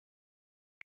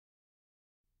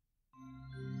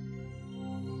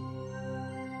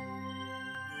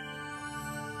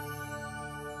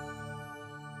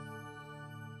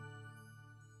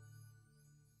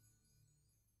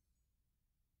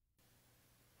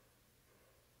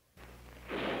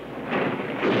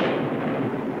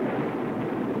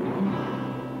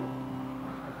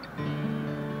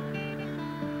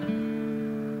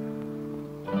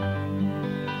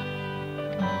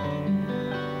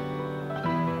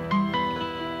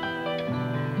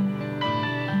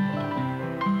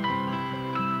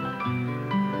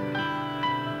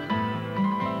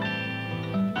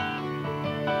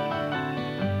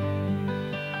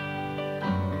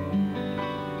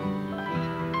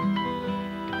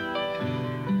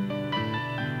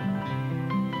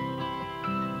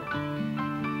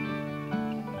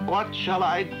What shall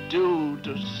I do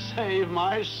to save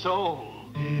my soul?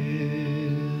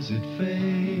 Is it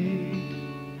fate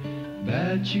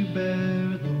that you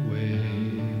bear the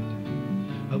weight,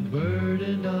 a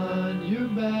burden on your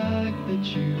back that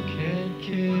you can't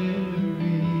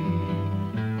carry?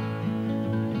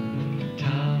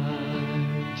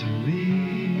 Time to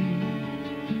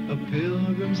leave, a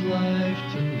pilgrim's life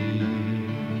to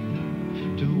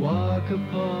lead, to walk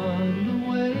upon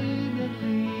the way that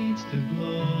leads to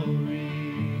glory.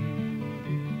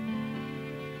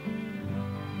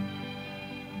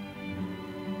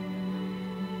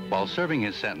 While serving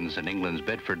his sentence in England's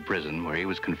Bedford prison, where he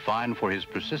was confined for his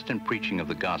persistent preaching of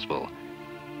the gospel,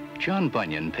 John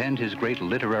Bunyan penned his great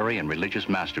literary and religious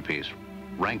masterpiece,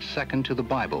 ranked second to the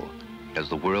Bible as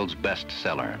the world's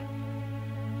bestseller.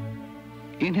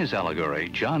 In his allegory,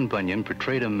 John Bunyan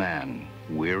portrayed a man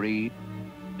weary,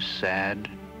 sad,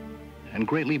 and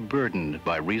greatly burdened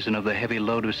by reason of the heavy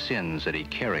load of sins that he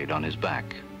carried on his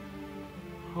back.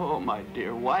 Oh, my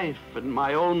dear wife and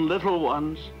my own little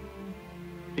ones,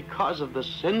 because of the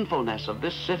sinfulness of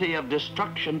this city of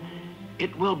destruction,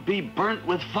 it will be burnt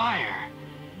with fire,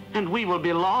 and we will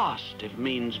be lost if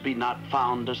means be not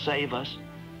found to save us.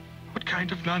 What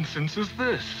kind of nonsense is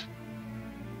this?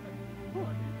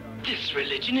 This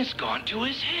religion has gone to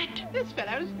his head. This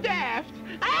fellow's daft.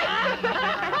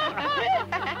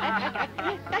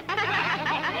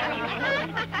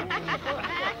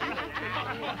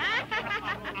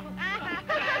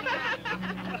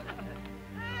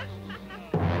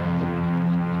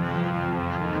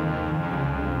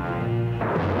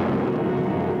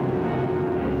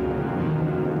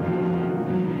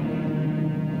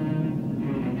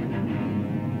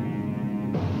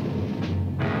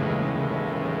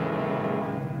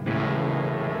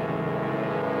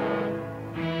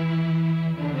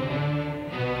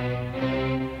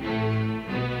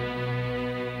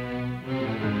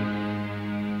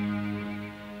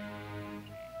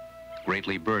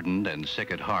 Greatly burdened and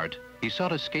sick at heart, he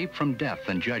sought escape from death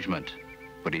and judgment,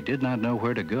 but he did not know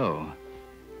where to go.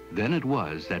 Then it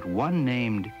was that one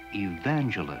named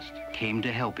Evangelist came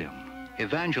to help him.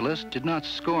 Evangelist did not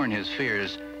scorn his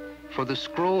fears, for the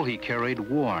scroll he carried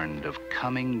warned of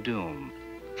coming doom.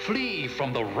 Flee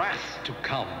from the wrath to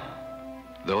come.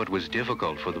 Though it was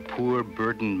difficult for the poor,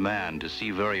 burdened man to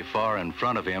see very far in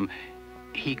front of him,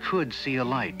 he could see a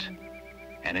light,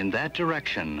 and in that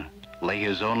direction lay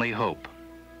his only hope.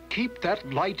 Keep that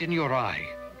light in your eye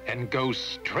and go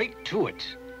straight to it.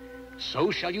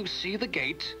 So shall you see the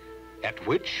gate, at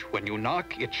which, when you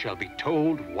knock, it shall be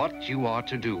told what you are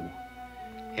to do.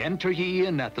 Enter ye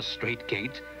in at the strait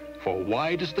gate, for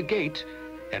wide is the gate,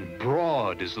 and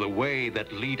broad is the way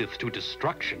that leadeth to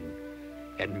destruction,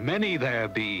 and many there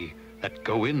be that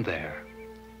go in there.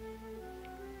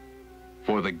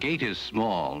 For the gate is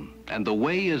small, and the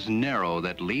way is narrow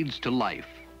that leads to life,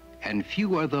 and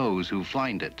few are those who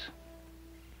find it.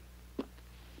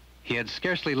 He had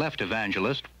scarcely left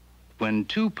Evangelist when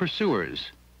two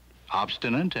pursuers,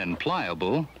 obstinate and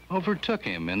pliable, overtook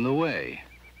him in the way.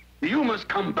 You must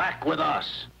come back with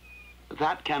us.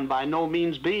 That can by no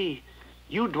means be.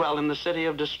 You dwell in the city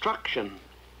of destruction.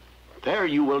 There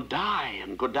you will die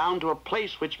and go down to a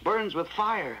place which burns with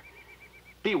fire.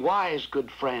 Be wise, good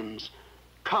friends.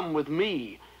 Come with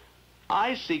me.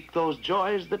 I seek those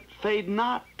joys that fade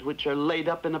not, which are laid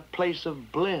up in a place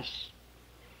of bliss.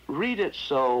 Read it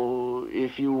so,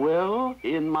 if you will,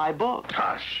 in my book.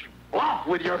 Hush! Off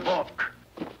with your book!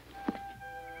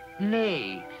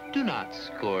 Nay, do not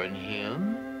scorn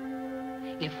him.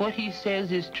 If what he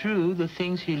says is true, the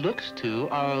things he looks to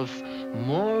are of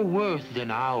more worth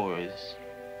than ours.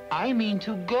 I mean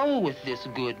to go with this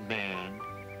good man.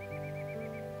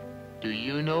 Do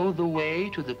you know the way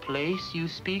to the place you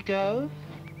speak of?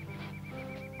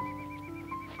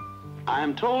 I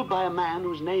am told by a man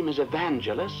whose name is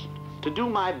Evangelist to do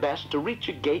my best to reach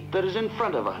a gate that is in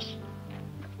front of us,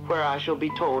 where I shall be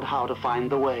told how to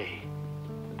find the way.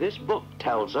 This book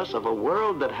tells us of a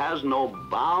world that has no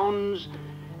bounds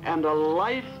and a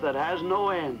life that has no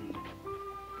end.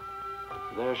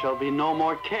 There shall be no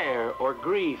more care or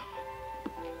grief.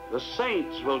 The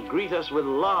saints will greet us with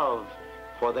love,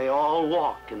 for they all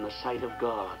walk in the sight of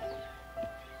God.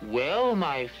 Well,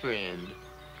 my friend,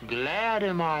 glad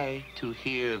am I to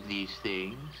hear of these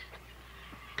things.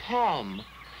 Come,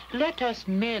 let us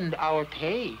mend our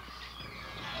pace.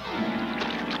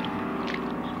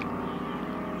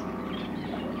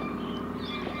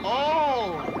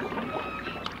 Oh!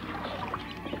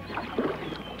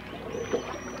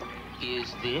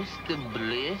 Is this the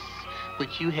bliss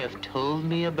which you have told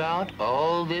me about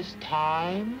all this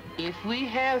time? If we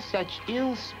have such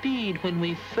ill speed when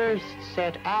we first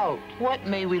set out, what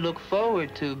may we look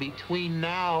forward to between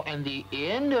now and the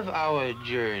end of our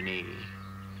journey?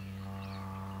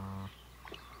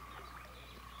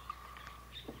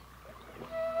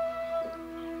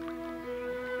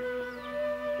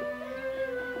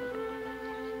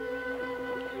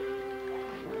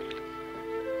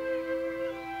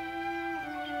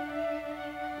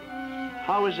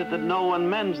 How is it that no one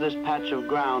mends this patch of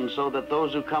ground so that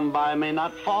those who come by may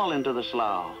not fall into the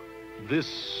slough? This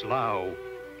slough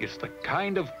is the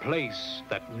kind of place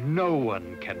that no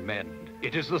one can mend.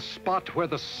 It is the spot where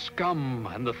the scum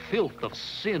and the filth of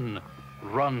sin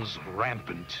runs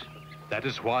rampant. That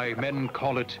is why men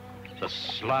call it the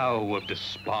Slough of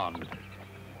Despond.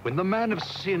 When the man of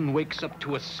sin wakes up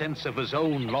to a sense of his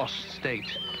own lost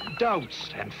state,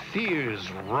 doubts and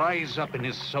fears rise up in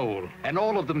his soul, and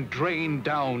all of them drain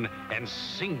down and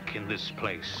sink in this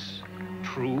place.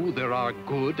 True, there are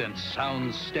good and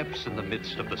sound steps in the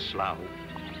midst of the slough.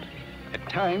 At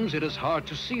times it is hard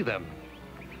to see them,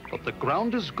 but the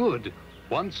ground is good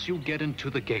once you get into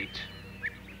the gate.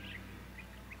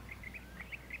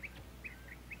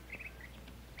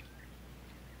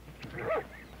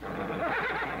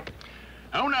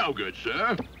 How now, good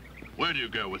sir? Where do you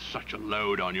go with such a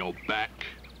load on your back?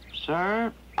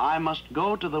 Sir, I must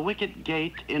go to the wicket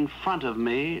gate in front of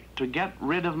me to get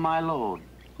rid of my load.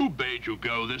 Who bade you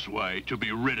go this way to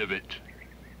be rid of it?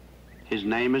 His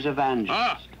name is Evangelist.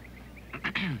 Ah!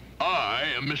 I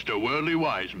am Mr. Worldly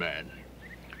Wise Man.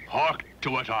 Hark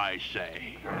to what I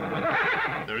say.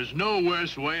 There is no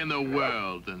worse way in the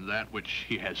world than that which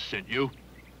he has sent you.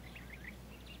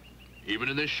 Even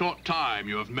in this short time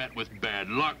you have met with bad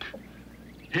luck.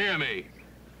 Hear me,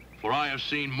 for I have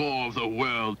seen more of the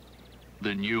world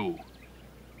than you.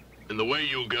 In the way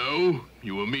you go,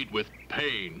 you will meet with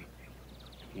pain,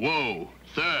 woe,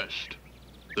 thirst,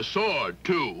 the sword,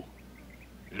 too.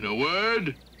 In a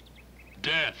word,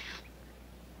 death.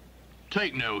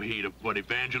 Take no heed of what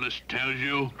Evangelist tells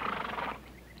you.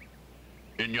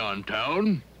 In yon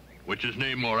town, which is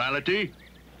named Morality,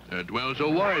 there dwells a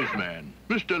wise man,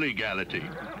 Mr. Legality,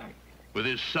 with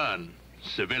his son,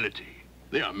 Civility.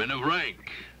 They are men of rank,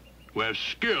 who have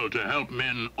skill to help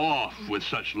men off with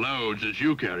such loads as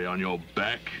you carry on your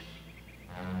back.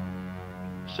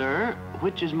 Sir,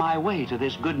 which is my way to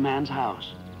this good man's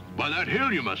house? By that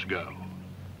hill you must go.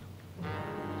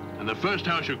 And the first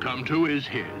house you come to is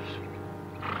his.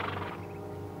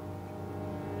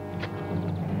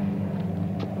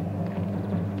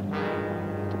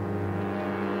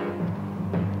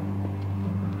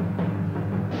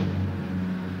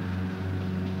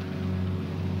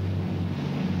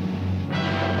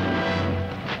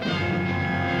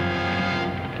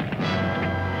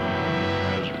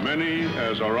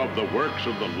 As are of the works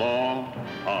of the law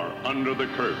are under the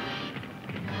curse.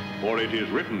 For it is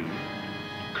written,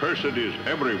 Cursed is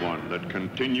everyone that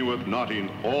continueth not in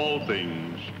all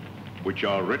things which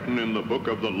are written in the book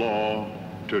of the law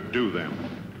to do them.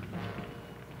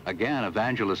 Again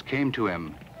Evangelist came to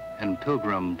him, and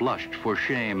Pilgrim blushed for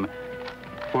shame,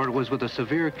 for it was with a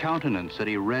severe countenance that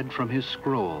he read from his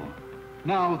scroll.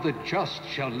 Now the just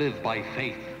shall live by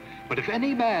faith, but if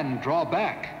any man draw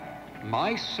back,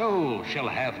 my soul shall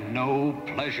have no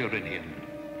pleasure in him.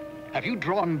 Have you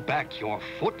drawn back your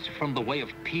foot from the way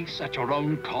of peace at your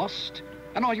own cost?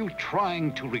 And are you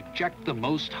trying to reject the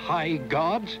Most High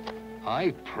God?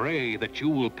 I pray that you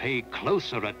will pay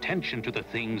closer attention to the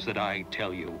things that I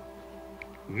tell you.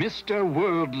 Mr.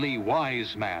 Worldly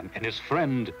Wise Man and his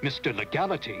friend, Mr.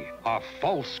 Legality, are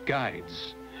false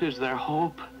guides. Is there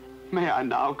hope? May I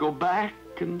now go back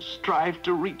and strive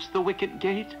to reach the wicket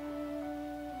gate?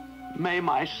 May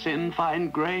my sin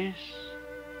find grace?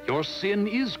 Your sin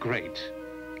is great.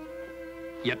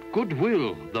 Yet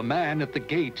goodwill, the man at the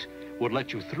gate, would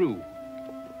let you through.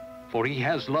 For he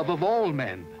has love of all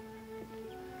men.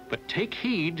 But take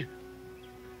heed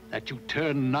that you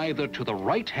turn neither to the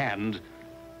right hand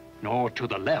nor to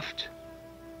the left.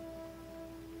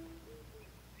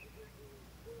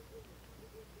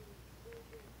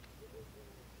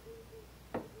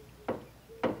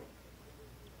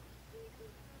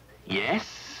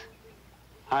 Yes?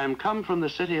 I am come from the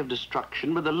city of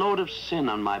destruction with a load of sin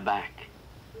on my back.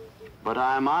 But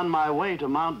I am on my way to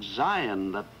Mount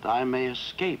Zion that I may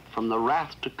escape from the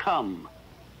wrath to come.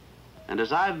 And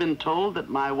as I've been told that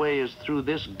my way is through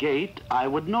this gate, I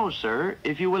would know, sir,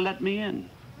 if you will let me in.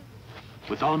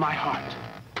 With all my heart.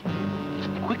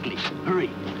 Quickly, hurry.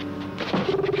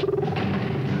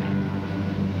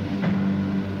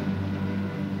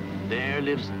 There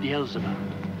lives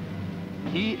Beelzebub.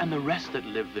 He and the rest that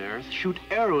live there shoot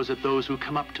arrows at those who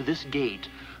come up to this gate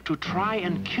to try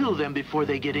and kill them before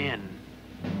they get in.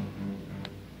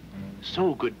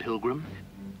 So, good pilgrim,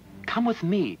 come with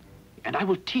me, and I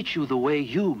will teach you the way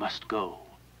you must go.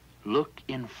 Look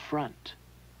in front.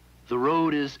 The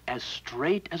road is as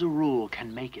straight as a rule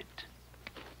can make it.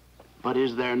 But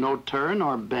is there no turn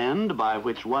or bend by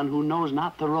which one who knows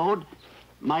not the road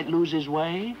might lose his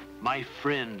way? My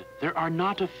friend, there are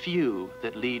not a few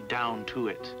that lead down to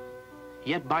it.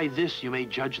 Yet by this you may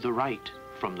judge the right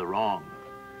from the wrong.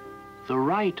 The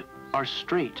right are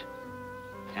straight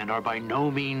and are by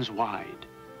no means wide.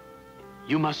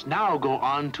 You must now go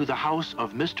on to the house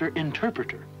of Mr.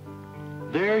 Interpreter.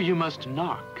 There you must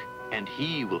knock, and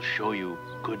he will show you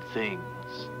good things.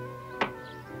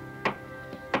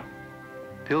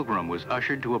 Pilgrim was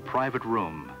ushered to a private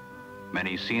room.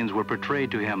 Many scenes were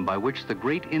portrayed to him by which the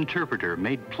great interpreter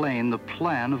made plain the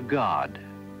plan of God.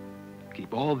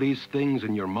 Keep all these things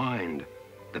in your mind,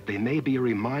 that they may be a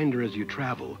reminder as you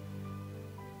travel,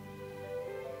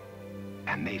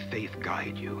 and may faith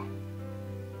guide you.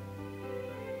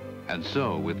 And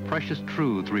so, with precious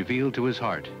truths revealed to his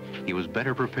heart, he was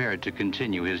better prepared to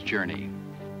continue his journey.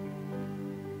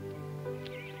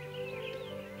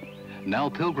 Now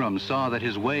Pilgrim saw that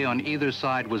his way on either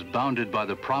side was bounded by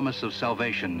the promise of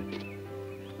salvation.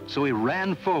 So he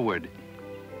ran forward,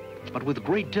 but with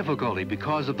great difficulty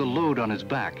because of the load on his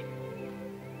back.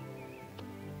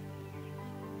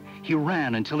 He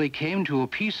ran until he came to a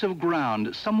piece of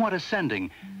ground somewhat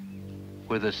ascending,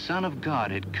 where the Son of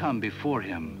God had come before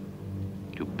him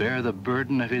to bear the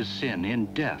burden of his sin in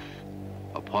death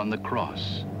upon the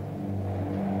cross.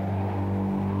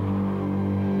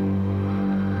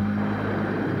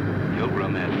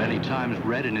 Pilgrim had many times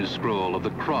read in his scroll of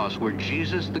the cross where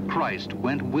Jesus the Christ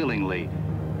went willingly,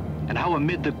 and how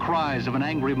amid the cries of an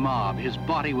angry mob his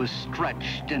body was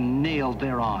stretched and nailed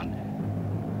thereon.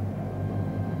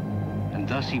 And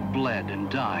thus he bled and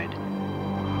died.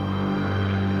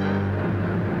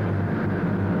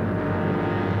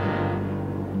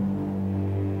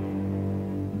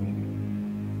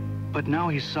 But now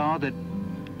he saw that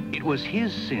it was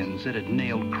his sins that had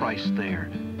nailed Christ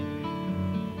there.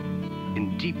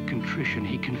 In deep contrition,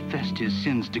 he confessed his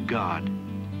sins to God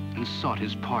and sought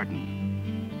his pardon.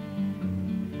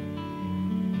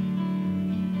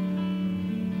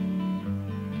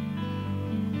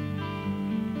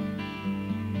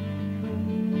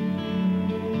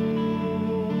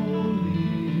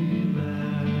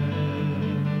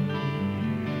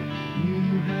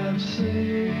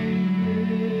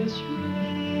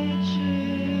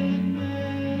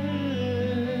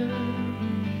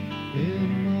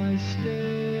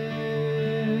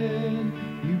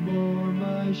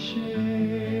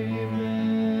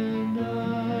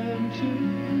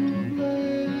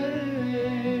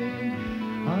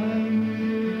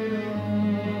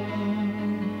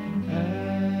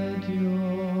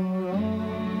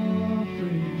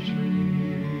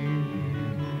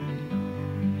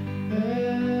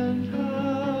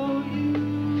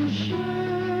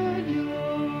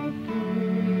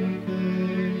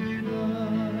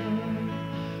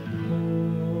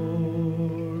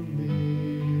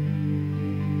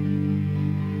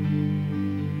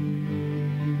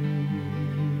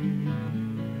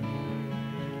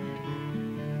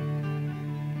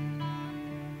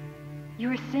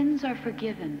 Your sins are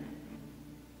forgiven.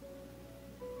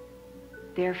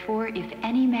 Therefore, if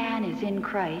any man is in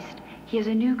Christ, he is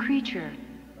a new creature.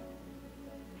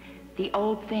 The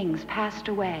old things passed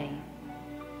away.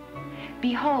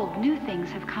 Behold, new things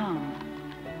have come.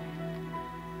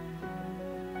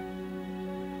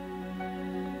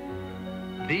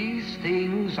 These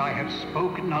things I have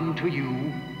spoken unto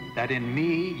you, that in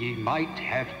me ye might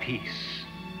have peace.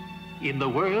 In the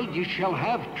world ye shall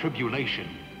have tribulation,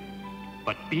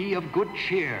 but be of good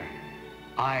cheer.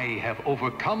 I have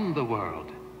overcome the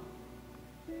world.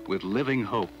 With living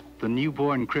hope, the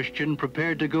newborn Christian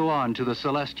prepared to go on to the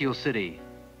celestial city.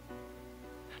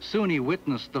 Soon he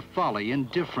witnessed the folly,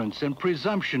 indifference, and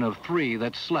presumption of three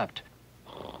that slept.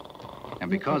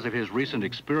 And because of his recent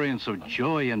experience of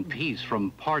joy and peace from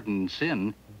pardoned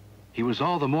sin, he was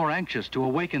all the more anxious to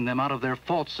awaken them out of their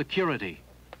false security.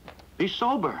 Be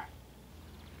sober.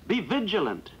 Be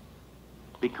vigilant.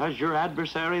 Because your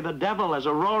adversary, the devil, as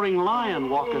a roaring lion,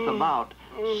 walketh about,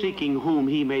 seeking whom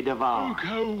he may devour.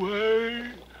 Go away.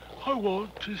 I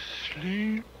want to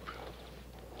sleep.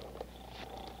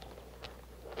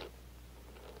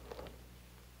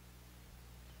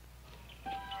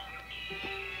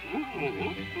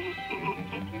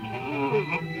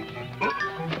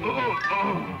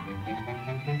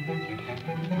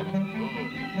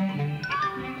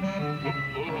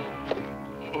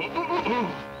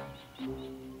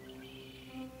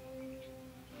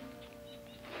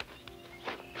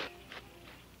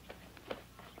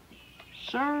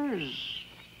 Sirs,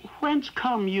 whence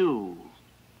come you?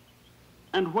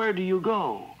 And where do you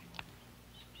go?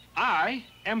 I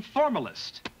am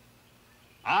formalist.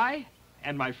 I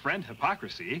and my friend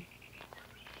Hypocrisy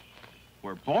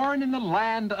were born in the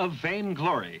land of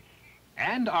vainglory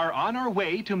and are on our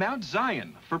way to Mount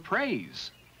Zion for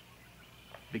praise.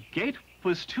 The gate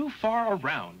was too far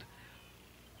around.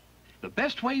 The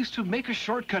best way is to make a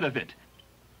shortcut of it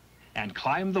and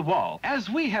climb the wall, as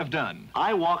we have done.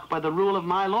 I walk by the rule of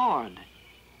my Lord,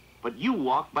 but you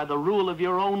walk by the rule of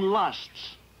your own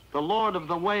lusts. The Lord of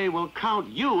the way will count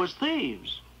you as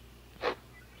thieves,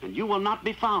 and you will not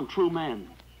be found true men.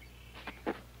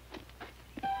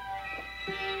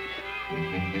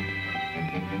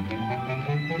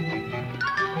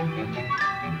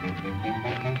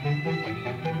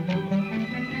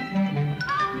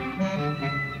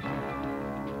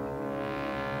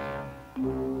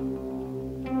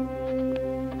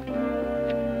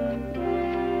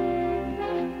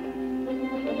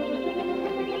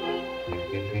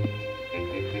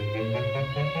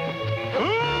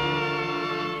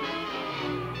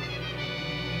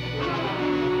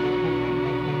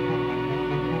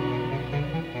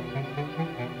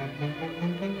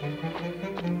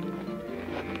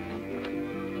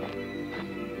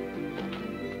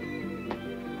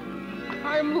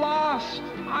 I'm lost!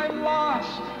 I'm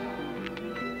lost!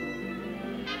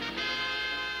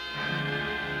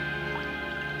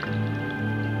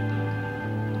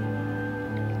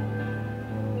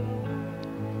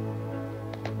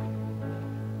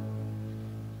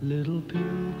 Little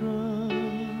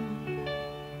pilgrim,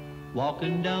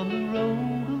 walking down the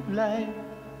road of life,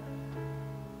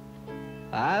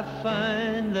 I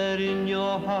find that in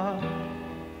your heart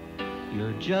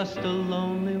you're just a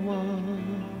lonely one.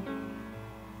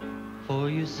 For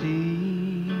you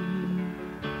see,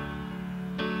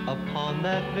 upon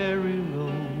that very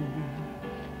road,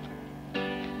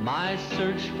 my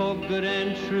search for good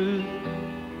and truth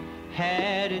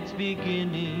had its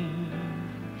beginning.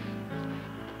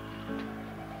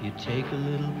 You take a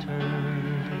little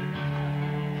turn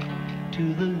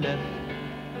to the left,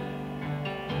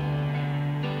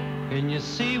 and you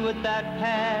see what that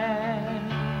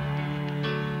path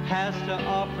has to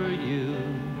offer you.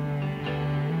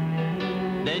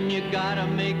 Then you gotta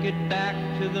make it back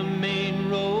to the main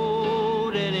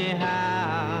road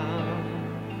anyhow.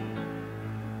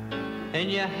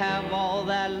 And you have all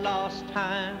that lost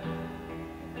time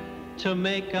to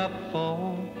make up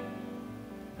for.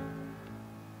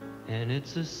 And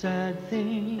it's a sad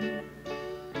thing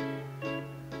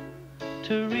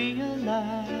to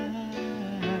realize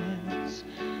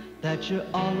that you're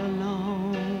all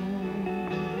alone,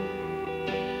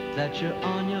 that you're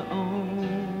on your own.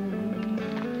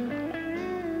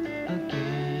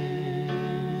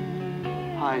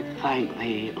 I thank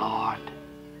thee, Lord.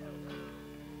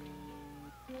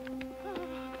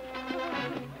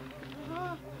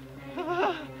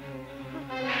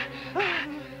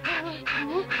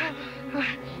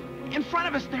 In front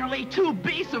of us there lay two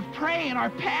beasts of prey in our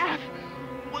path.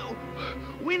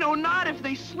 We know not if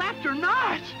they slept or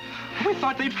not. We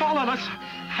thought they'd fall on us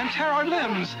and tear our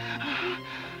limbs.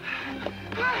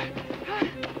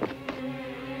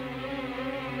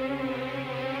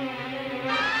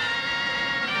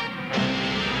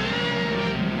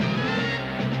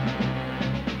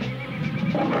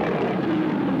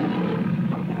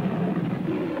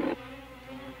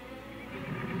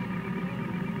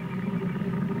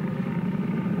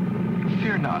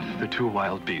 Fear not the two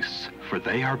wild beasts, for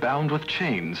they are bound with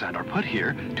chains and are put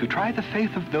here to try the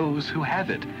faith of those who have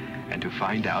it, and to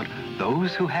find out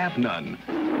those who have none.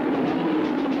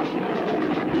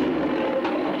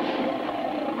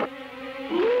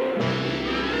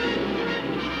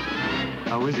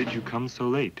 How is it you come so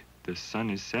late? The sun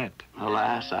is set.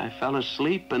 Alas, I fell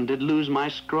asleep and did lose my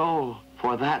scroll.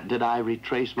 For that did I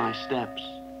retrace my steps.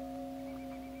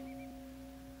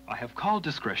 I have called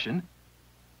Discretion.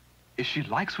 If she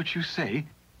likes what you say,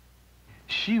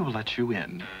 she will let you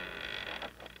in.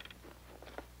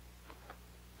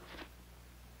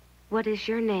 What is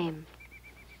your name?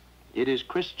 It is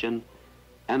Christian,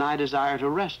 and I desire to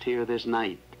rest here this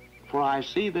night. For I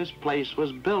see this place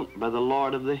was built by the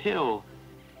Lord of the hill.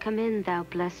 Come in, thou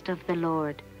blessed of the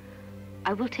Lord.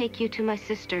 I will take you to my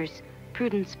sisters,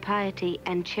 Prudence, Piety,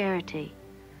 and Charity.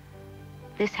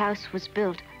 This house was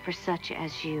built for such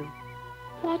as you.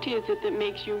 What is it that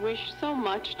makes you wish so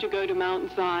much to go to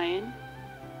Mount Zion?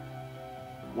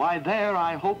 Why, there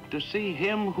I hope to see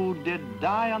him who did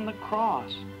die on the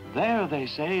cross, There, they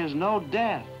say, is no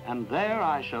death, and there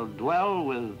I shall dwell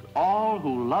with all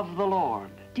who love the Lord.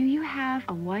 Do you have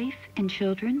a wife and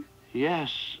children?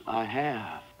 Yes, I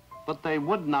have. But they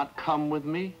would not come with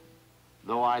me,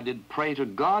 though I did pray to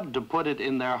God to put it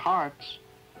in their hearts.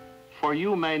 For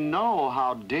you may know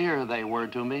how dear they were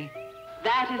to me.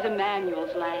 That is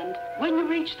Emmanuel's land. When you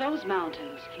reach those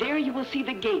mountains, there you will see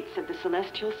the gates of the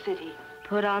celestial city.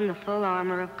 Put on the full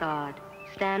armor of God.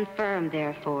 Stand firm,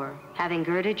 therefore, having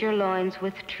girded your loins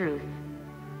with truth,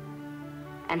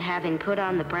 and having put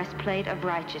on the breastplate of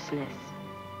righteousness,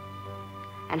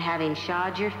 and having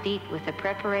shod your feet with the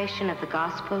preparation of the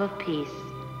gospel of peace.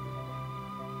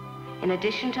 In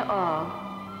addition to all,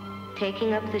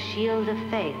 taking up the shield of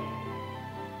faith,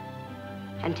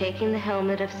 and taking the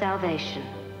helmet of salvation,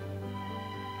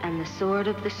 and the sword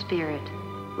of the Spirit,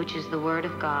 which is the word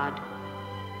of God.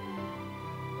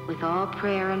 With all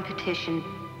prayer and petition,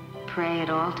 pray at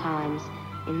all times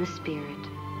in the Spirit.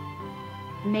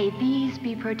 May these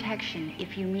be protection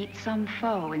if you meet some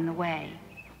foe in the way.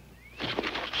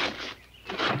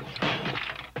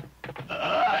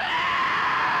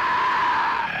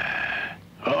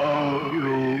 Oh,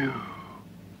 you.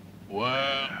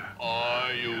 Where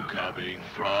are you coming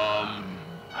from?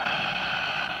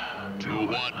 To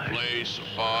what place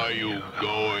are you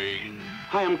going?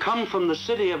 I am come from the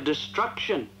city of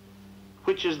destruction,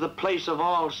 which is the place of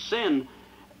all sin.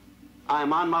 I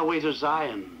am on my way to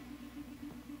Zion.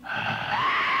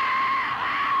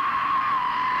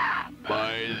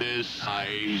 By this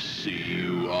I see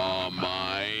you are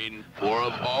mine, for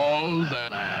of all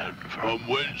that land from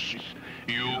which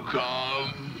you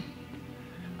come,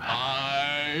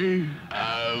 I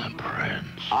am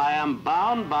prince. I am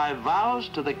bound by vows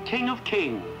to the King of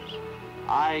Kings.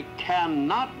 I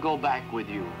cannot go back with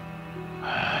you.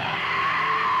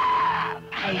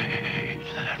 I hate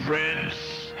that prince,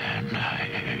 and I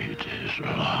hate his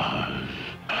laws.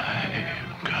 I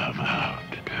have come out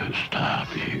to stop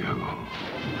you.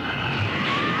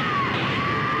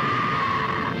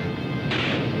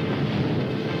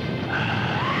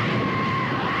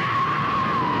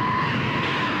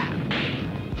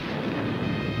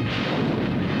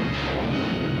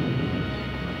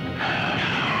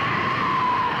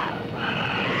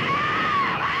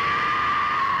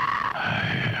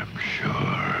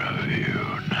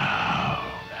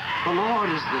 The Lord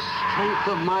is the strength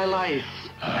of my life.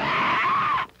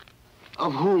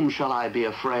 Of whom shall I be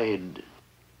afraid?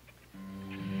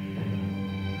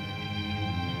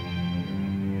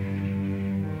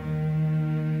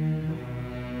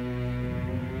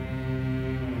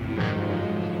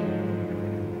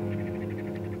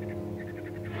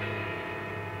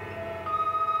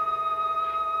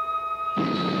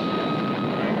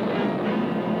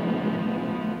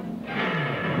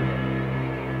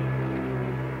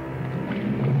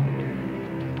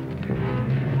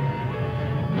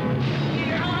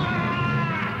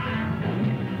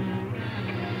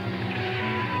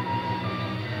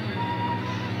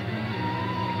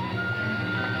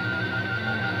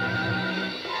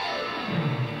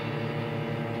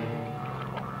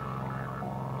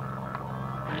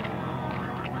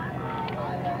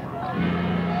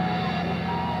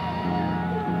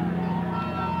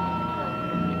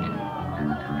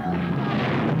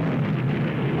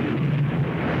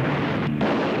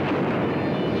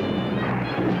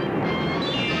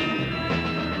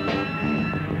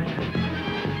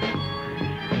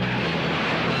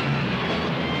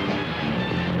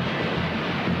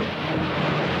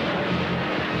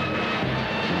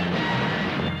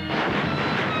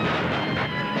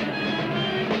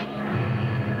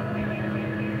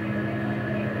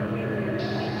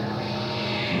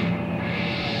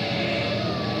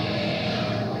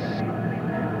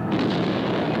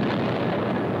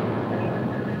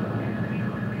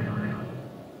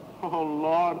 Oh,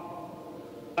 Lord,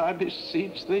 I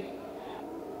beseech thee,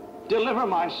 deliver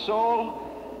my soul.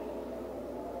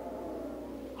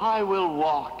 I will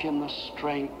walk in the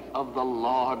strength of the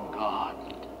Lord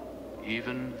God.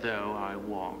 Even though I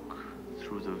walk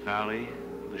through the valley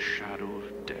of the shadow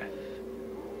of death,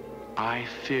 I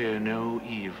fear no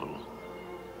evil,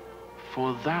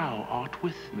 for thou art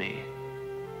with me.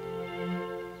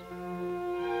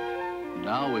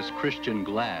 Now was Christian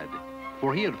glad,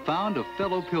 for he had found a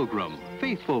fellow pilgrim,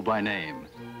 faithful by name,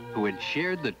 who had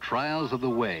shared the trials of the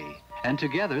way, and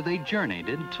together they journeyed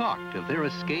and talked of their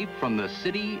escape from the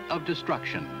city of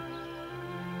destruction.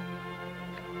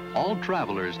 All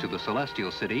travelers to the celestial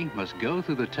city must go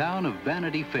through the town of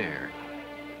Vanity Fair.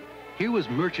 Here was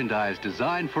merchandise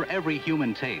designed for every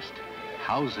human taste: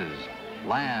 houses,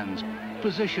 lands,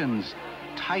 positions,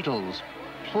 titles,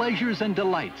 pleasures, and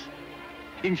delights.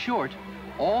 In short,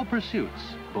 all pursuits,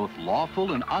 both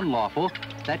lawful and unlawful,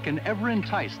 that can ever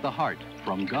entice the heart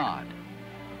from God.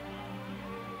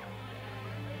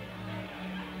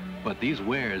 But these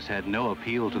wares had no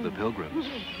appeal to the pilgrims,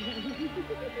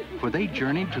 for they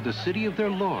journeyed to the city of their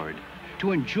Lord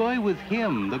to enjoy with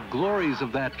him the glories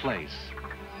of that place.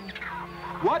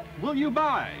 What will you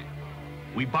buy?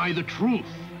 We buy the truth.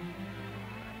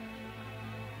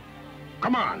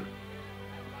 Come on.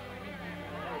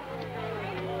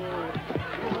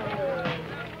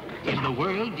 In the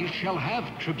world you shall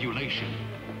have tribulation,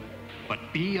 but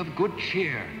be of good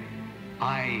cheer.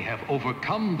 I have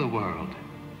overcome the world.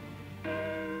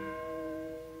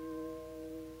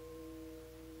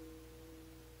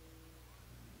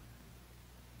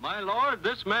 My lord,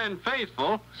 this man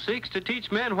Faithful seeks to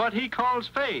teach men what he calls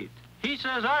faith. He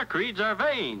says our creeds are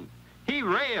vain. He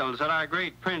rails at our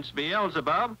great prince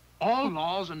Beelzebub. All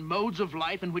laws and modes of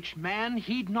life in which man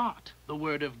heed not the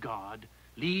word of God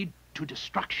lead to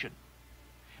destruction.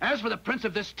 As for the prince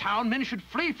of this town, men should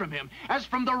flee from him, as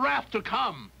from the wrath to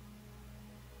come.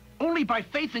 Only by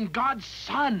faith in God's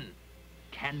Son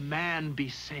can man be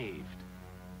saved.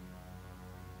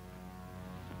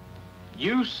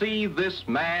 You see this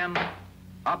man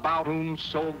about whom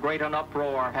so great an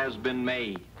uproar has been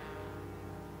made.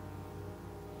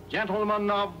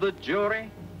 Gentlemen of the jury,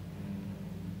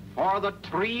 for the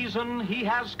treason he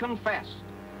has confessed,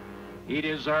 he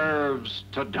deserves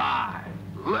to die.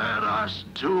 Let us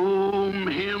doom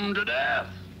him to death.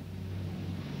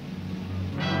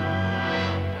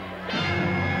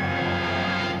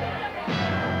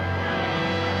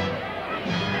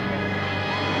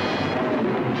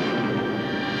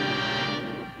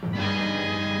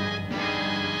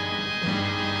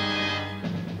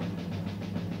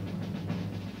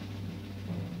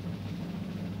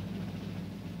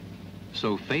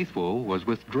 So Faithful was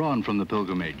withdrawn from the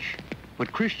pilgrimage,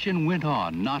 but Christian went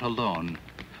on not alone,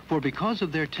 for because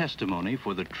of their testimony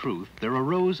for the truth, there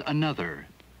arose another,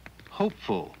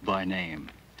 Hopeful by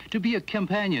name, to be a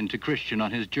companion to Christian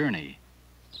on his journey.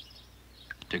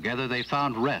 Together they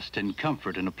found rest and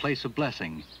comfort in a place of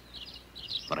blessing.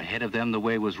 But ahead of them the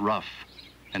way was rough,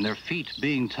 and their feet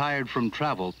being tired from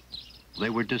travel, they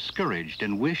were discouraged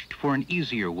and wished for an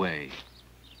easier way.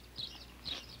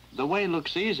 The way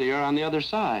looks easier on the other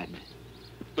side.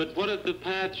 But what if the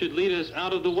path should lead us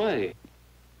out of the way?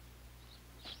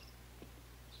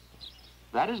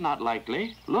 That is not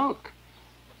likely. Look.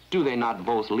 Do they not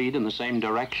both lead in the same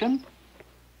direction?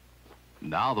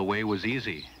 Now the way was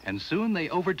easy, and soon they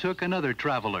overtook another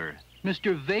traveler,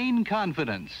 Mr. Vain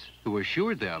Confidence, who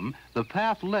assured them the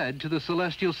path led to the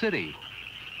Celestial City.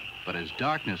 But as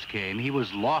darkness came, he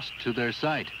was lost to their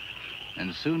sight,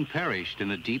 and soon perished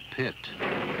in a deep pit.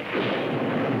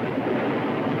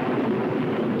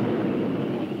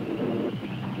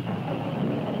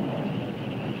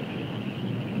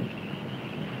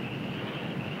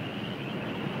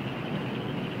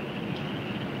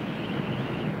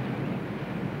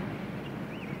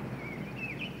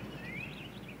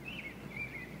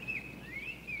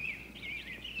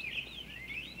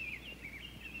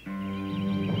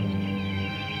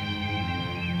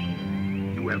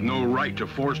 You have no right to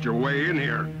force your way in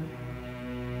here.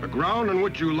 The ground on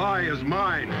which you lie is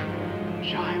mine.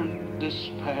 Giant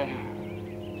despair.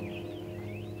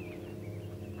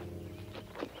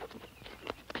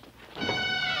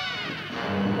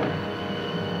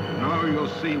 Now you'll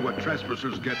see what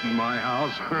trespassers get in my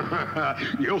house.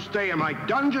 You'll stay in my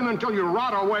dungeon until you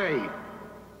rot away.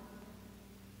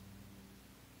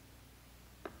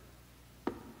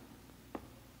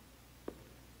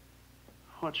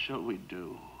 What shall we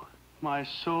do? My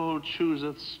soul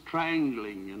chooseth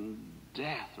strangling and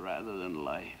death rather than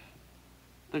life.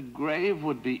 The grave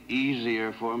would be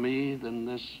easier for me than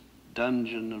this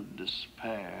dungeon of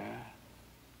despair.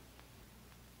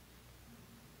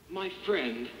 My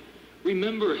friend,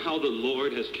 remember how the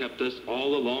Lord has kept us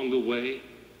all along the way?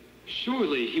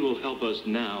 Surely he will help us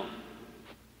now.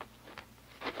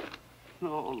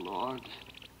 Oh, Lord,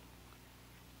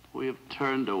 we have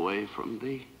turned away from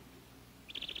thee.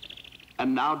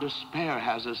 And now despair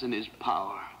has us in his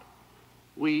power.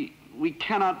 We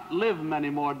cannot live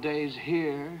many more days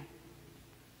here.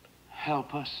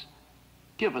 Help us.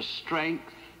 Give us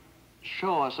strength.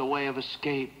 Show us a way of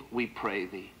escape, we pray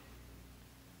thee.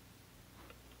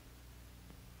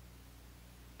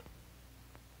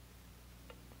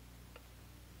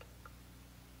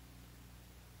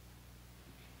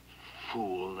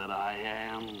 Fool that I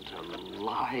am to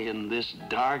lie in this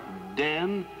dark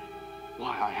den.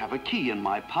 Why, I have a key in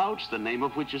my pouch, the name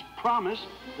of which is Promise,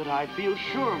 that I feel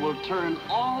sure will turn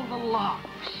all the locks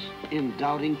in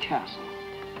Doubting Castle.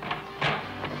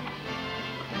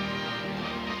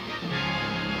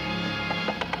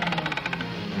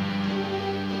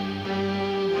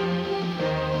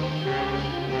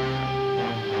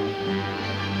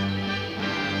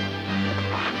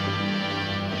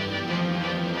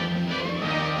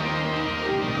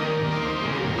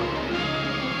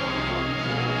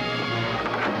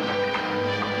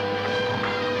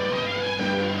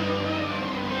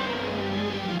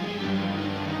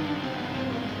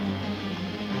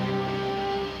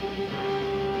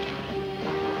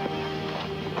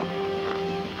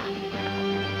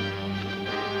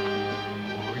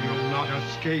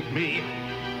 escape me.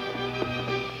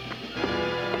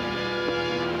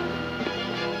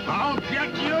 I'll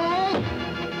get you!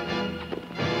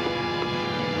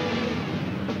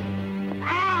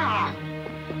 Ah!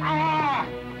 Ah!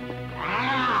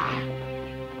 Ah!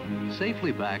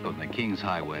 Safely back on the King's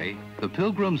Highway, the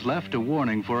pilgrims left a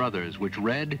warning for others which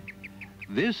read,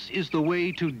 "This is the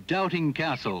way to Doubting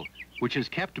Castle, which is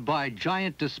kept by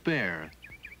Giant Despair,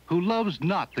 who loves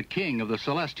not the King of the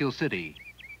Celestial City,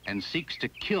 and seeks to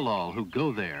kill all who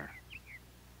go there."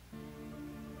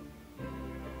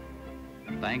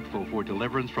 Thankful for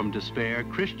deliverance from despair,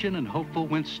 Christian and Hopeful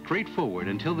went straight forward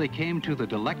until they came to the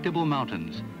Delectable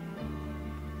Mountains.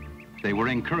 They were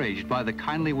encouraged by the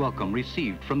kindly welcome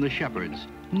received from the shepherds,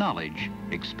 knowledge,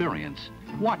 experience,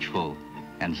 watchful,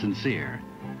 and sincere.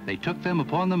 They took them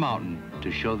upon the mountain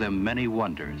to show them many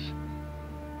wonders.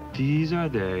 These are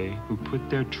they who put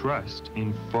their trust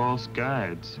in false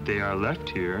guides. They are left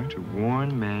here to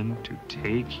warn men to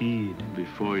take heed.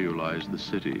 Before you lies the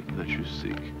city that you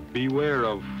seek. Beware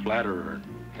of flatterer,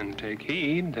 and take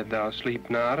heed that thou sleep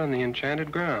not on the enchanted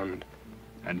ground.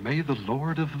 And may the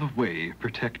Lord of the Way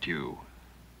protect you.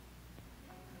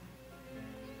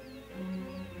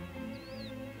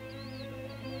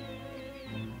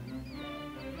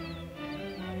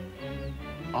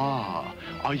 Ah,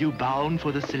 are you bound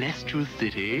for the Celestial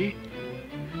City?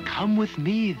 Come with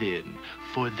me then,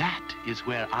 for that is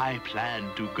where I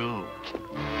plan to go.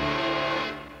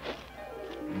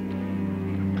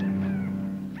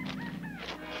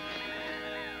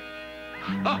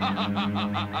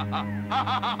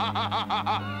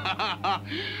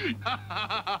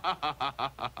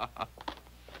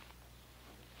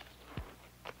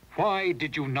 Why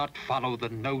did you not follow the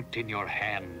note in your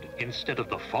hand instead of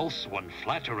the false one,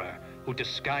 Flatterer, who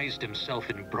disguised himself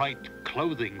in bright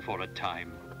clothing for a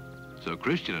time? So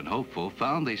Christian and Hopeful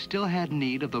found they still had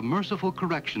need of the merciful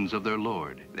corrections of their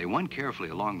Lord. They went carefully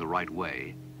along the right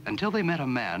way until they met a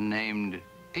man named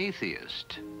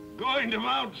Atheist. Going to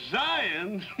Mount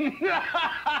Zion?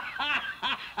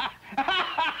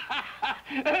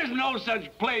 There's no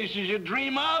such place as you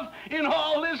dream of in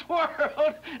all this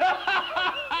world.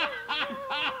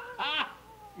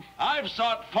 I've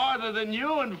sought farther than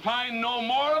you and find no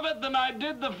more of it than I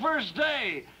did the first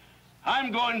day.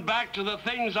 I'm going back to the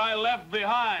things I left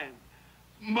behind.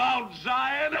 Mount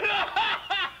Zion.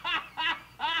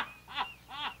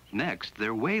 Next,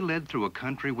 their way led through a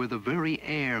country where the very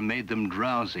air made them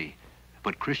drowsy.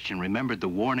 But Christian remembered the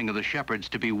warning of the shepherds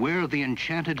to beware of the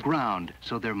enchanted ground,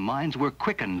 so their minds were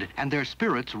quickened and their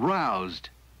spirits roused.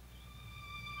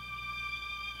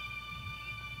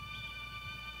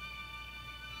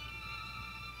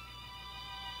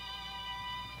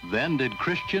 Then did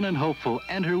Christian and Hopeful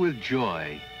enter with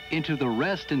joy into the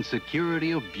rest and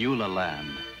security of Beulah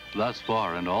land. Thus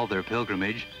far in all their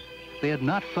pilgrimage, they had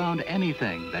not found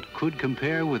anything that could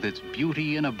compare with its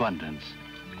beauty and abundance.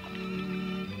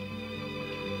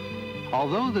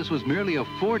 Although this was merely a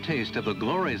foretaste of the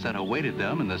glories that awaited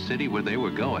them in the city where they were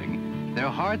going, their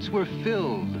hearts were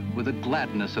filled with the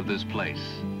gladness of this place.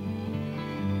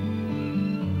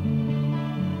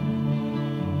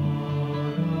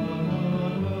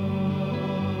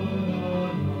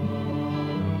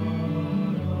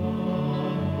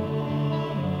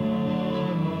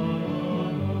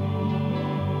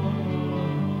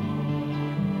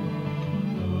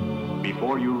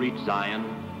 Before you reach Zion,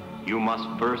 you must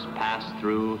first pass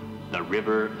through the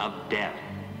river of death.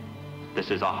 This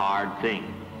is a hard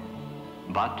thing.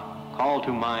 But call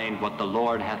to mind what the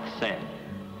Lord hath said.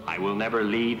 I will never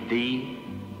leave thee,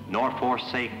 nor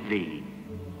forsake thee.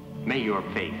 May your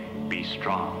faith be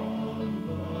strong.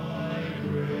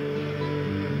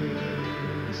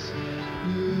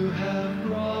 You have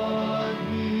brought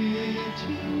me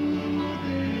to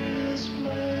this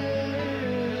place,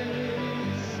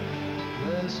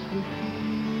 blessed with peace,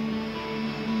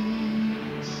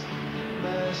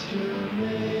 Master,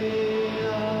 may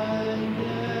I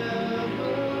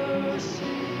never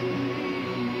cease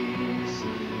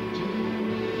to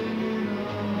ring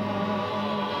out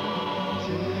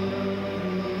till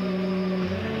the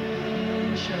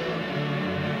end shall come.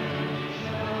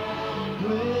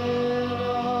 When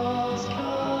all's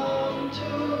come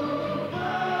to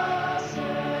pass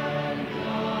and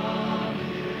God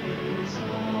is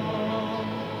all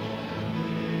in all.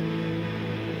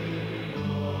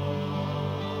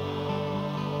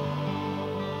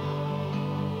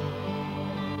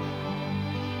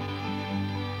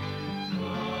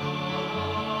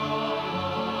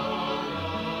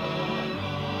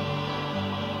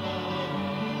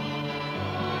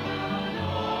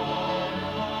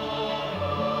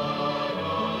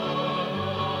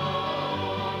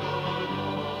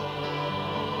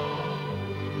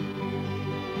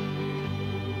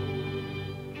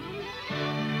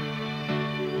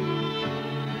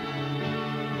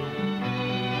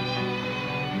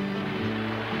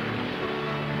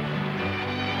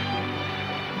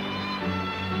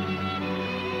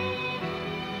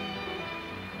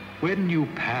 When you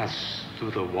pass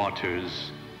through the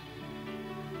waters,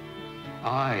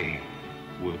 I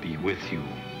will be with you.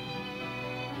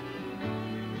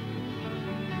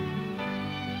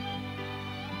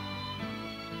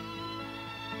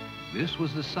 This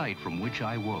was the sight from which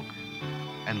I woke,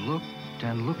 and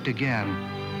looked again.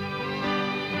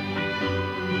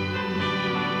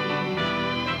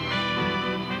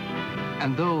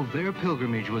 And though their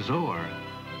pilgrimage was o'er,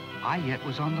 I yet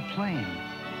was on the plain,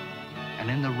 and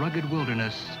in the rugged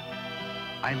wilderness,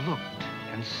 I looked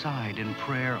and sighed in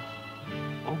prayer,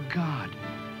 "O God,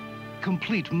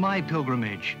 complete my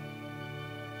pilgrimage.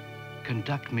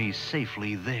 Conduct me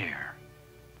safely there."